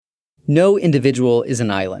No individual is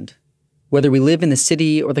an island. Whether we live in the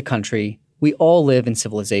city or the country, we all live in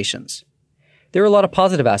civilizations. There are a lot of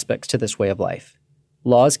positive aspects to this way of life.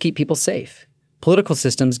 Laws keep people safe. Political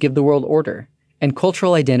systems give the world order, and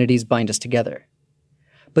cultural identities bind us together.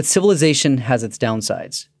 But civilization has its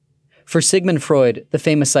downsides. For Sigmund Freud, the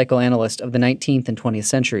famous psychoanalyst of the 19th and 20th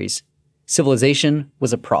centuries, civilization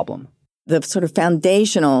was a problem. The sort of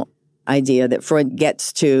foundational idea that Freud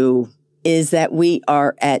gets to is that we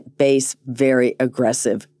are at base very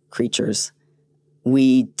aggressive creatures.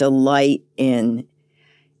 We delight in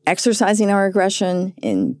exercising our aggression,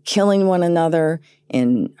 in killing one another,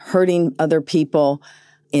 in hurting other people,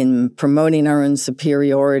 in promoting our own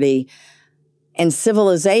superiority. And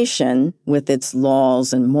civilization, with its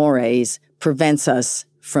laws and mores, prevents us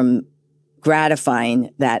from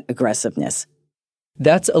gratifying that aggressiveness.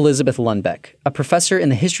 That's Elizabeth Lundbeck, a professor in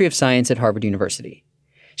the history of science at Harvard University.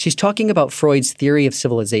 She's talking about Freud's theory of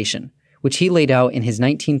civilization, which he laid out in his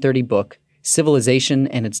 1930 book, Civilization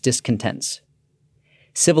and Its Discontents.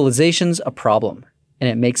 Civilization's a problem, and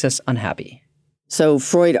it makes us unhappy. So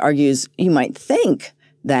Freud argues you might think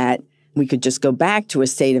that we could just go back to a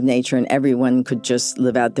state of nature and everyone could just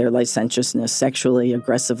live out their licentiousness sexually,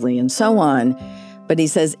 aggressively, and so on. But he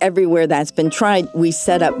says everywhere that's been tried, we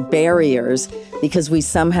set up barriers because we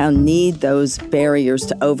somehow need those barriers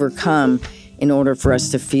to overcome in order for us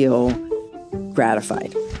to feel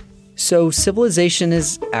gratified. So civilization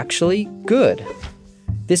is actually good.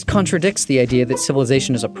 This contradicts the idea that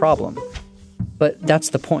civilization is a problem. But that's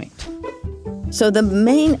the point. So the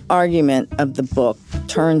main argument of the book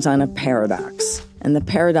turns on a paradox. And the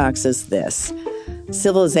paradox is this.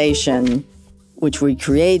 Civilization, which we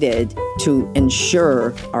created to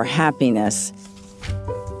ensure our happiness,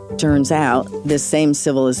 turns out this same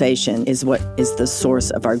civilization is what is the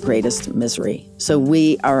source of our greatest misery. So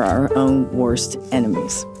we are our own worst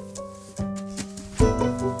enemies.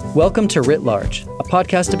 Welcome to Writ Large, a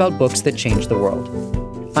podcast about books that change the world.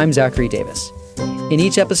 I'm Zachary Davis. In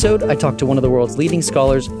each episode, I talk to one of the world's leading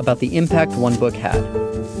scholars about the impact one book had.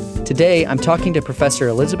 Today, I'm talking to Professor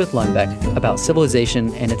Elizabeth Lundbeck about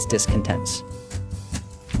civilization and its discontents.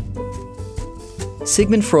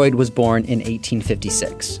 Sigmund Freud was born in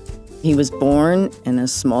 1856. He was born in a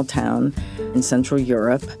small town in Central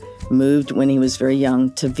Europe, moved when he was very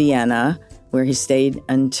young to Vienna, where he stayed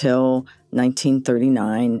until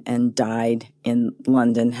 1939 and died in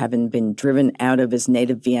London, having been driven out of his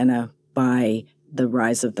native Vienna by the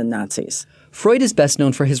rise of the Nazis. Freud is best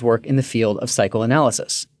known for his work in the field of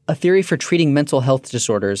psychoanalysis, a theory for treating mental health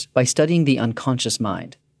disorders by studying the unconscious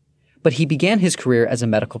mind. But he began his career as a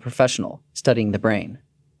medical professional, studying the brain.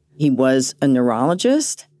 He was a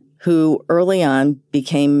neurologist who early on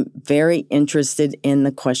became very interested in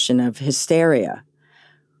the question of hysteria,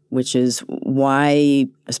 which is why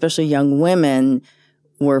especially young women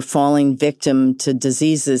were falling victim to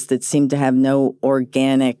diseases that seemed to have no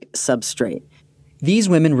organic substrate. These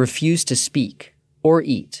women refused to speak or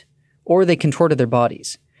eat, or they contorted their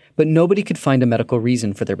bodies, but nobody could find a medical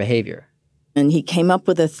reason for their behavior. And he came up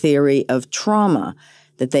with a theory of trauma,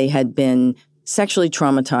 that they had been sexually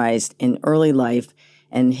traumatized in early life,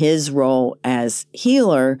 and his role as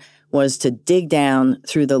healer was to dig down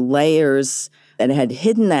through the layers that had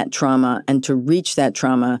hidden that trauma and to reach that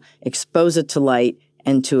trauma, expose it to light,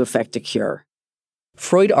 and to effect a cure.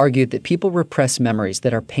 Freud argued that people repress memories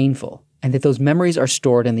that are painful and that those memories are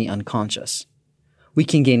stored in the unconscious. We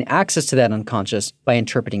can gain access to that unconscious by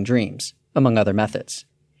interpreting dreams, among other methods.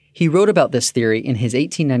 He wrote about this theory in his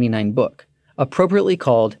 1899 book, appropriately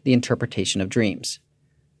called The Interpretation of Dreams.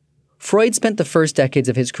 Freud spent the first decades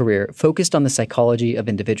of his career focused on the psychology of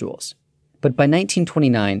individuals. But by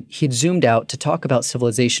 1929, he had zoomed out to talk about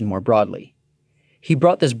civilization more broadly. He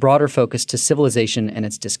brought this broader focus to civilization and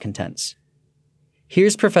its discontents.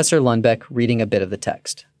 Here's Professor Lundbeck reading a bit of the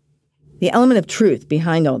text. The element of truth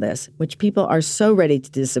behind all this, which people are so ready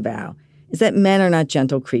to disavow, is that men are not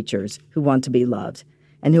gentle creatures who want to be loved,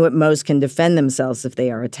 and who at most can defend themselves if they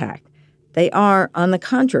are attacked. They are, on the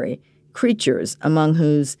contrary, creatures among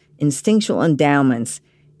whose instinctual endowments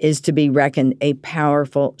is to be reckoned a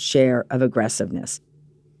powerful share of aggressiveness.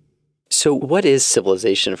 So what is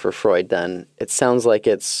civilization for Freud then? It sounds like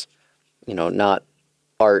it's, not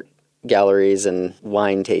art galleries and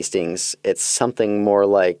wine tastings. It's something more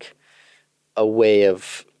like a way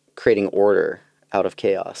of creating order out of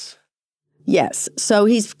chaos. Yes. So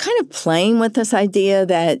he's kind of playing with this idea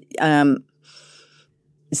that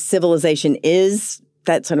civilization is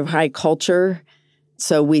that sort of high culture.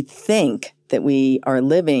 So we think that we are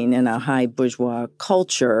living in a high bourgeois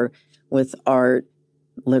culture with art,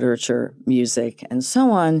 literature, music, and so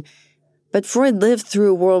on. But Freud lived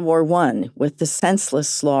through World War I with the senseless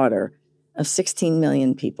slaughter of 16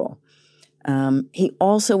 million people. He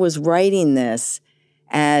also was writing this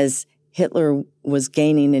as Hitler was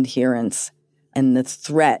gaining adherents, and the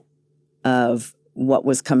threat of what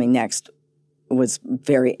was coming next was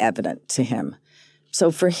very evident to him.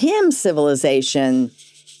 So for him, civilization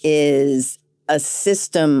is a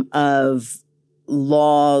system of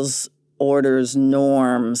laws, orders,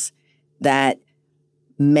 norms that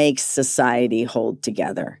makes society hold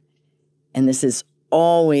together. And this is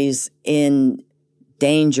always in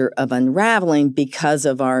danger of unraveling because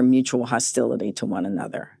of our mutual hostility to one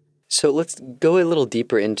another. So let's go a little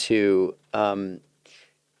deeper into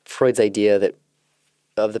Freud's idea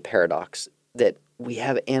of the paradox, that we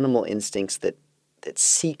have animal instincts that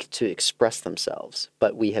seek to express themselves,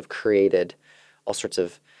 but we have created all sorts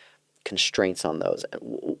of constraints on those.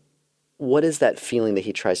 What is that feeling that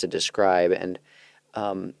he tries to describe, and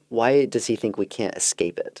why does he think we can't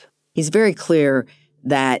escape it? He's very clear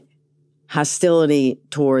that hostility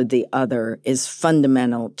toward the other is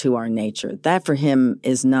fundamental to our nature. That for him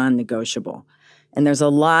is non-negotiable. And there's a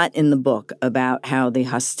lot in the book about how the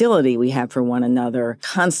hostility we have for one another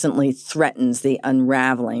constantly threatens the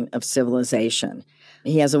unraveling of civilization.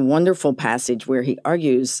 He has a wonderful passage where he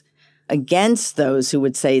argues against those who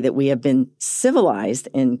would say that we have been civilized,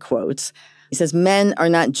 in quotes. He says, men are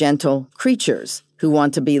not gentle creatures who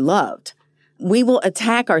want to be loved. We will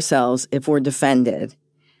attack ourselves if we're defended.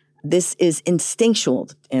 This is instinctual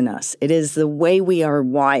in us. It is the way we are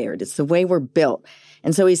wired. It's the way we're built.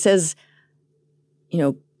 And so he says,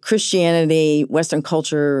 Christianity, Western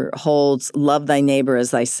culture holds love thy neighbor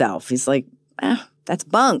as thyself. He's like, that's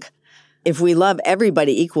bunk. If we love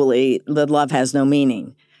everybody equally, the love has no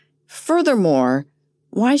meaning. Furthermore,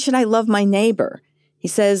 why should I love my neighbor? He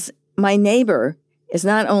says, my neighbor is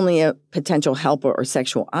not only a potential helper or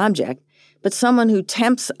sexual object, but someone who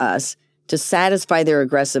tempts us to satisfy their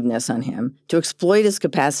aggressiveness on him, to exploit his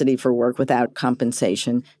capacity for work without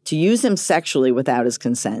compensation, to use him sexually without his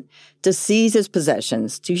consent, to seize his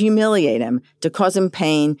possessions, to humiliate him, to cause him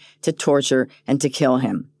pain, to torture, and to kill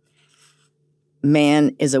him.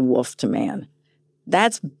 Man is a wolf to man.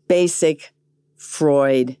 That's basic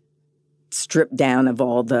Freud stripped down of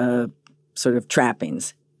all the sort of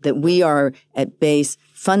trappings, that we are at base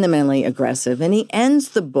fundamentally aggressive. And he ends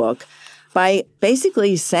the book by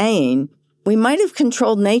basically saying we might have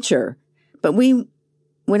controlled nature, but we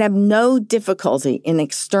would have no difficulty in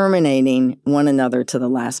exterminating one another to the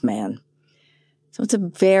last man. So it's a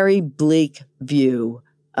very bleak view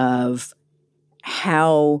of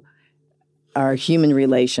how our human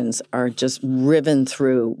relations are just riven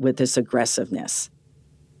through with this aggressiveness.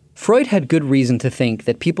 Freud had good reason to think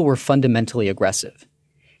that people were fundamentally aggressive.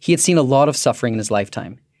 He had seen a lot of suffering in his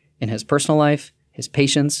lifetime, in his personal life, his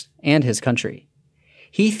patients, and his country.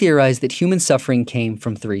 He theorized that human suffering came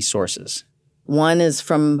from three sources. One is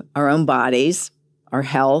from our own bodies, our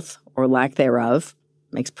health or lack thereof.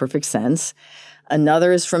 Makes perfect sense.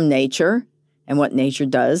 Another is from nature and what nature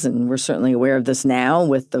does, and we're certainly aware of this now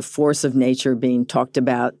with the force of nature being talked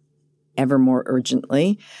about ever more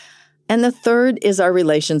urgently. And the third is our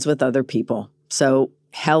relations with other people. So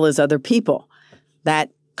hell is other people,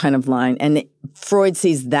 that kind of line. And Freud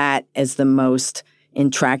sees that as the most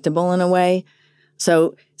intractable in a way.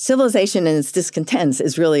 So civilization and its discontents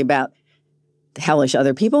is really about hellish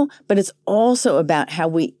other people, but it's also about how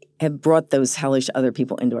we have brought those hellish other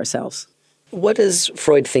people into ourselves. What does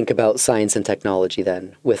Freud think about science and technology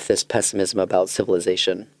then, with this pessimism about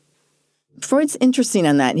civilization? Freud's interesting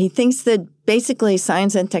on that. He thinks that basically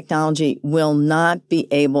science and technology will not be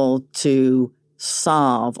able to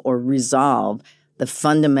solve or resolve the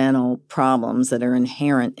fundamental problems that are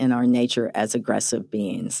inherent in our nature as aggressive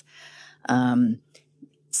beings.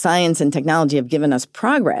 Science and technology have given us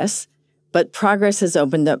progress, but progress has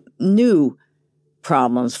opened up new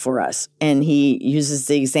problems for us. And he uses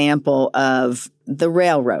the example of the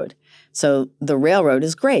railroad. So the railroad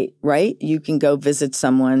is great, right? You can go visit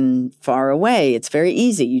someone far away. It's very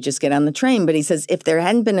easy. You just get on the train. But he says, if there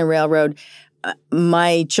hadn't been a railroad,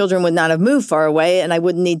 my children would not have moved far away and I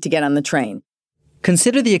wouldn't need to get on the train.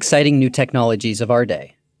 Consider the exciting new technologies of our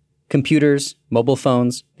day. Computers, mobile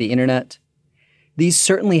phones, the internet. These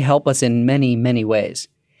certainly help us in many, many ways.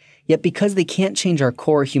 Yet because they can't change our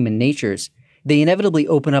core human natures, they inevitably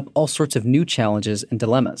open up all sorts of new challenges and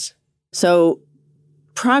dilemmas. So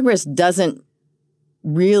progress doesn't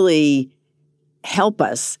really help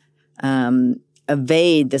us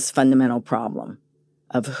evade this fundamental problem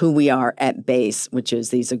of who we are at base, which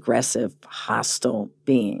is these aggressive, hostile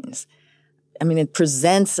beings. I mean, it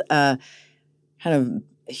presents a kind of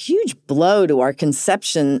a huge blow to our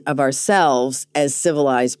conception of ourselves as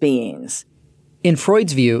civilized beings. In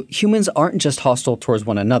Freud's view, humans aren't just hostile towards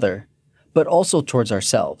one another, but also towards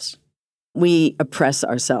ourselves. We oppress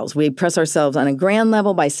ourselves. We oppress ourselves on a grand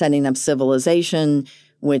level by setting up civilization,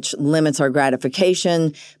 which limits our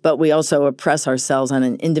gratification, but we also oppress ourselves on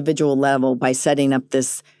an individual level by setting up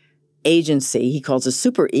this agency, he calls a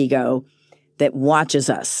superego, that watches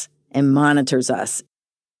us and monitors us.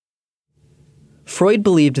 Freud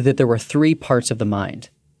believed that there were three parts of the mind: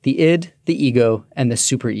 the id, the ego, and the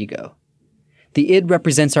superego. The id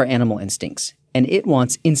represents our animal instincts, and it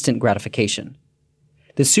wants instant gratification.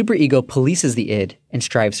 The superego polices the id and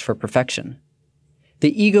strives for perfection.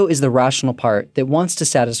 The ego is the rational part that wants to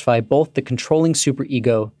satisfy both the controlling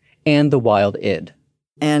superego and the wild id.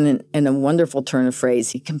 And in a wonderful turn of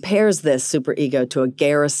phrase, he compares this superego to a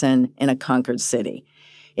garrison in a conquered city.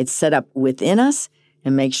 It's set up within us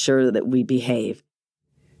and makes sure that we behave.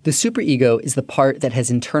 The superego is the part that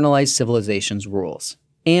has internalized civilization's rules.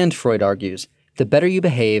 And, Freud argues, the better you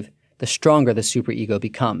behave, the stronger the superego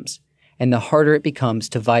becomes, and the harder it becomes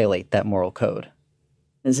to violate that moral code.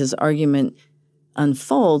 As his argument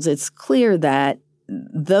unfolds, it's clear that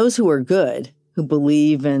those who are good, who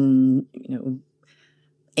believe in,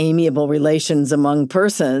 amiable relations among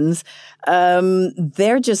persons,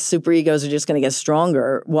 their just superegos are just going to get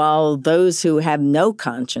stronger, while those who have no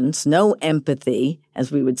conscience, no empathy,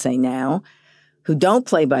 as we would say now, who don't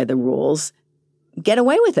play by the rules, get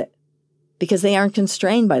away with it because they aren't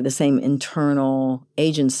constrained by the same internal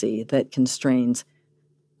agency that constrains,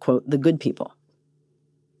 quote, the good people.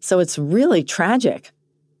 So it's really tragic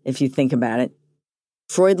if you think about it.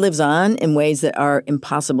 Freud lives on in ways that are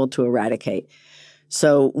impossible to eradicate.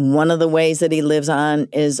 So one of the ways that he lives on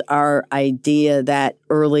is our idea that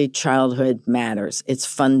early childhood matters. It's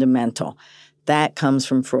fundamental. That comes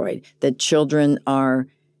from Freud, that children are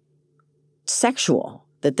sexual,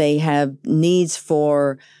 that they have needs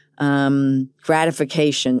for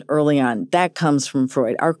gratification early on. That comes from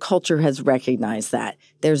Freud. Our culture has recognized that.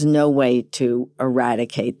 There's no way to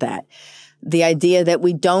eradicate that. The idea that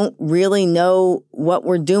we don't really know what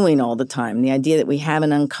we're doing all the time, the idea that we have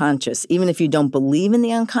an unconscious, even if you don't believe in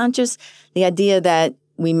the unconscious, the idea that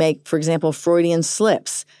we make, for example, Freudian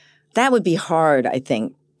slips, that would be hard, I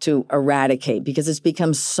think, to eradicate because it's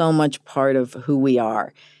become so much part of who we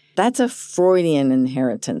are. That's a Freudian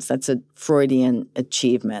inheritance. That's a Freudian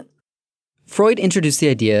achievement. Freud introduced the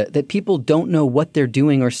idea that people don't know what they're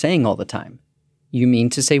doing or saying all the time. You mean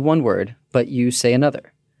to say one word, but you say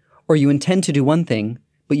another. Or you intend to do one thing,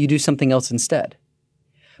 but you do something else instead.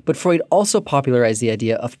 But Freud also popularized the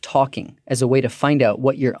idea of talking as a way to find out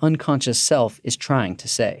what your unconscious self is trying to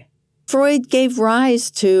say. Freud gave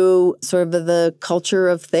rise to sort of the culture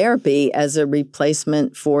of therapy as a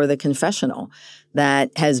replacement for the confessional.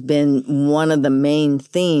 That has been one of the main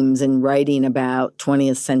themes in writing about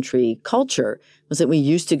 20th century culture, was that we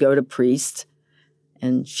used to go to priests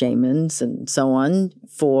and shamans and so on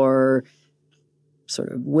for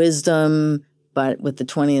sort of wisdom. But with the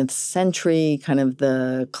 20th century, kind of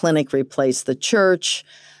the clinic replaced the church,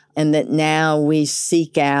 and that now we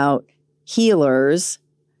seek out healers,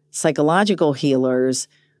 psychological healers,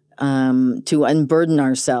 to unburden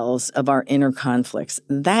ourselves of our inner conflicts.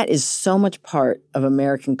 That is so much part of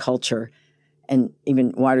American culture and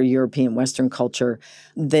even wider European Western culture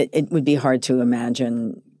that it would be hard to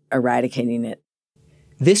imagine eradicating it.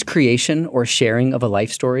 This creation or sharing of a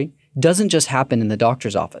life story doesn't just happen in the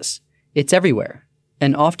doctor's office. It's everywhere,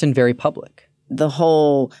 and often very public. The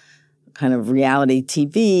whole kind of reality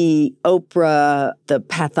TV, Oprah, the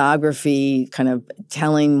pathography, kind of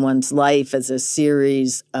telling one's life as a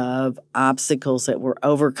series of obstacles that were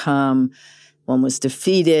overcome. One was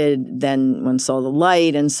defeated, then one saw the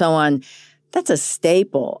light, and so on. That's a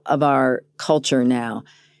staple of our culture now.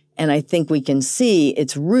 And I think we can see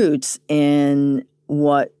its roots in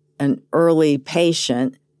what an early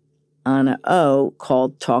patient, Anna O,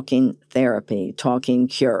 called talking therapy, talking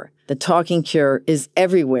cure. The talking cure is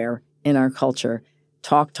everywhere in our culture.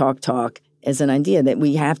 Talk is an idea that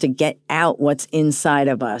we have to get out what's inside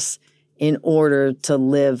of us in order to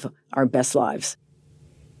live our best lives.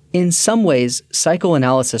 In some ways,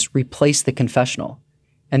 psychoanalysis replaced the confessional,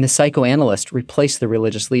 and the psychoanalyst replaced the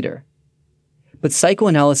religious leader. But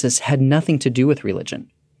psychoanalysis had nothing to do with religion,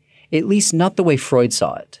 at least not the way Freud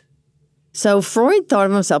saw it. So Freud thought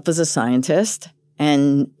of himself as a scientist,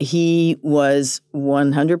 and he was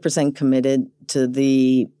 100% committed to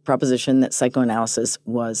the proposition that psychoanalysis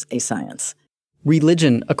was a science.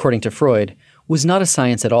 Religion, according to Freud, was not a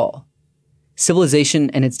science at all. Civilization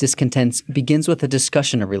and Its Discontents begins with a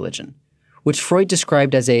discussion of religion, which Freud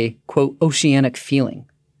described as a, quote, oceanic feeling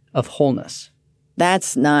of wholeness.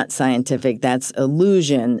 That's not scientific. That's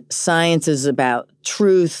illusion. Science is about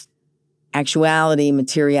truth, actuality,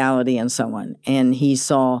 materiality, and so on. And he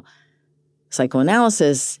saw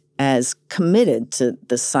psychoanalysis as committed to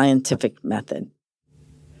the scientific method.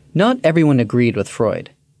 Not everyone agreed with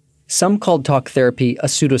Freud. Some called talk therapy a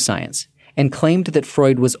pseudoscience and claimed that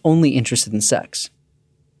Freud was only interested in sex.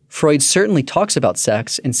 Freud certainly talks about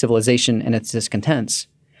sex in Civilization and Its Discontents,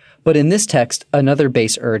 but in this text, another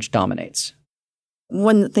base urge dominates.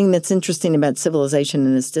 One thing that's interesting about Civilization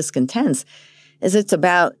and Its Discontents is it's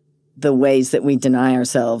about the ways that we deny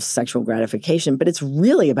ourselves sexual gratification, but it's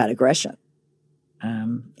really about aggression,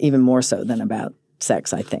 even more so than about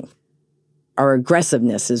sex, I think. Our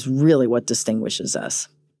aggressiveness is really what distinguishes us.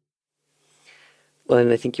 Well,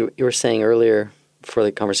 and I think you were saying earlier, before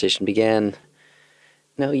the conversation began,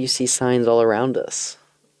 you see signs all around us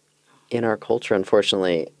in our culture,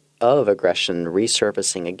 unfortunately, of aggression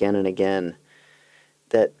resurfacing again and again.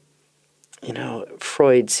 That,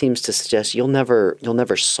 Freud seems to suggest you'll never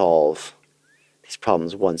solve these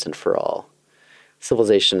problems once and for all.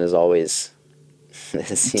 Civilization is always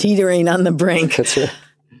teetering on the brink. That's right.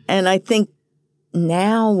 And I think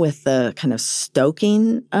now with the kind of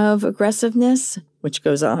stoking of aggressiveness, which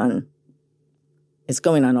goes on, it's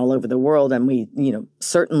going on all over the world. And we,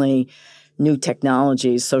 certainly new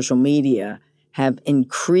technologies, social media have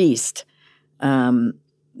increased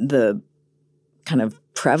the kind of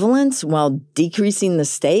prevalence while decreasing the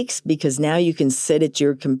stakes, because now you can sit at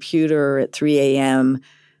your computer at 3 a.m.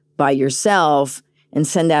 by yourself and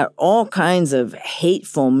send out all kinds of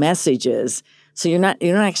hateful messages. So you don't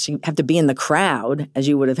actually have to be in the crowd as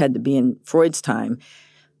you would have had to be in Freud's time,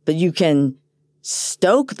 but you can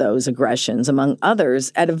stoke those aggressions among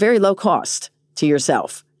others at a very low cost to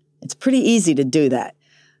yourself. It's pretty easy to do that.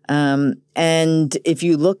 And if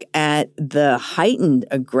you look at the heightened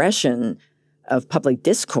aggression of public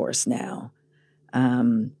discourse now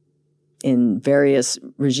in various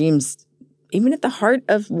regimes, even at the heart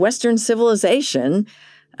of Western civilization,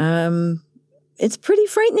 it's pretty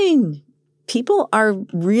frightening. People are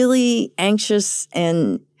really anxious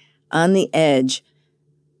and on the edge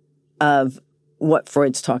of what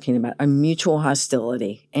Freud's talking about, a mutual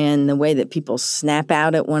hostility and the way that people snap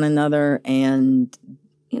out at one another. And,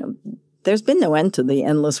 there's been no end to the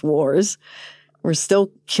endless wars. We're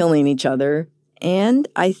still killing each other. And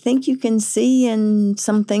I think you can see in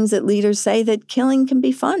some things that leaders say that killing can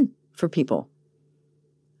be fun for people.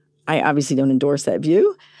 I obviously don't endorse that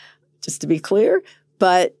view, just to be clear.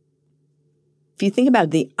 But if you think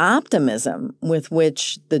about the optimism with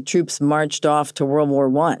which the troops marched off to World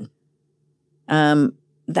War I,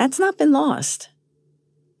 that's not been lost.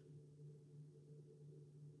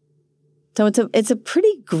 So it's a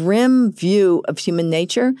pretty grim view of human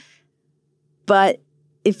nature. But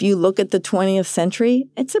if you look at the 20th century,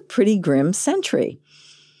 it's a pretty grim century.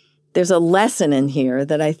 There's a lesson in here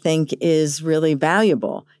that I think is really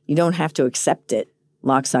valuable. You don't have to accept it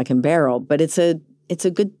lock, stock, and barrel, but it's a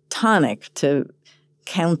good tonic to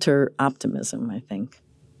counter optimism, I think.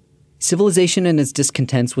 Civilization and Its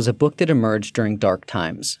Discontents was a book that emerged during dark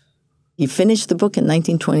times. He finished the book in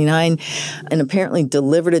 1929 and apparently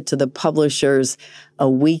delivered it to the publishers a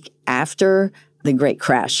week after the Great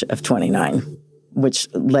Crash of 29, which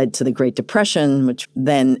led to the Great Depression, which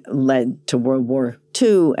then led to World War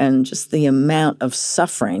II and just the amount of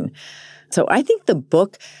suffering. So I think the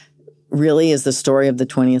book really is the story of the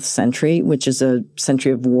 20th century, which is a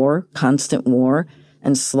century of war, constant war,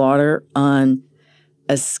 and slaughter on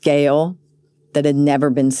a scale that had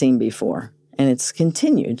never been seen before. And it's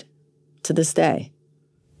continued to this day.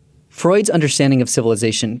 Freud's understanding of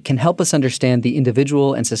civilization can help us understand the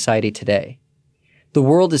individual and society today. The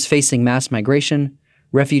world is facing mass migration,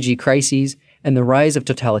 refugee crises, and the rise of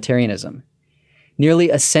totalitarianism.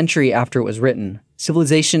 Nearly a century after it was written,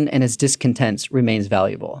 Civilization and Its Discontents remains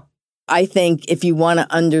valuable. I think if you want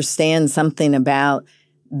to understand something about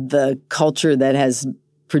the culture that has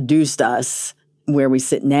produced us where we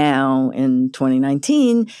sit now in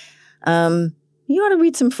 2019, you ought to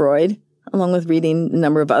read some Freud, along with reading a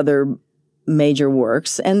number of other major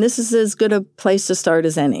works. And this is as good a place to start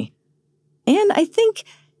as any. And I think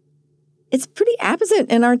it's pretty apposite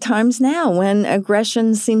in our times now when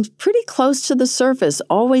aggression seems pretty close to the surface,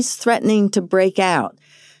 always threatening to break out.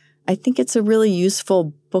 I think it's a really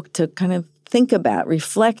useful book to kind of think about,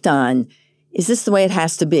 reflect on, is this the way it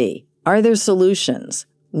has to be? Are there solutions?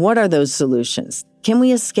 What are those solutions? Can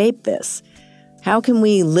we escape this? How can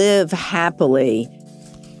we live happily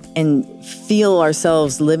and feel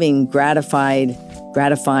ourselves living gratifying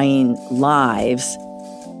lives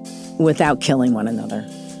without killing one another?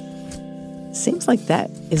 seems like that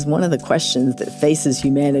is one of the questions that faces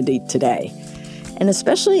humanity today. And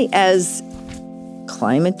especially as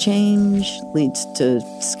climate change leads to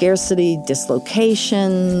scarcity,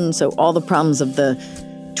 dislocation, so all the problems of the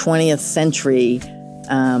 20th century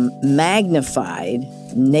magnified,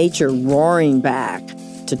 nature roaring back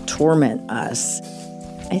to torment us.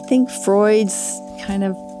 I think Freud's kind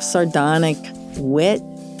of sardonic wit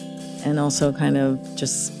and also kind of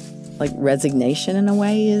just like resignation in a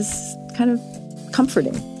way is kind of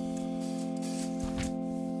comforting.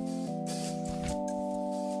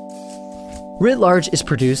 Writ Large is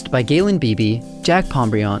produced by Galen Beebe, Jack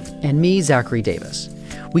Pombriant, and me, Zachary Davis.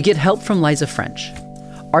 We get help from Liza French.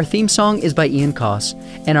 Our theme song is by Ian Koss,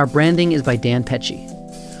 and our branding is by Dan Pecci.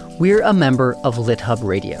 We're a member of LitHub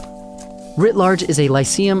Radio. Writ Large is a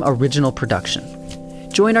Lyceum original production.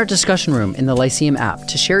 Join our discussion room in the Lyceum app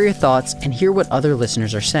to share your thoughts and hear what other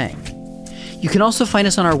listeners are saying. You can also find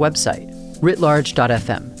us on our website,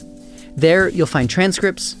 writlarge.fm. There, you'll find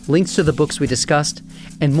transcripts, links to the books we discussed,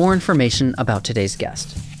 and more information about today's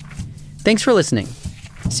guest. Thanks for listening.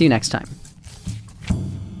 See you next time.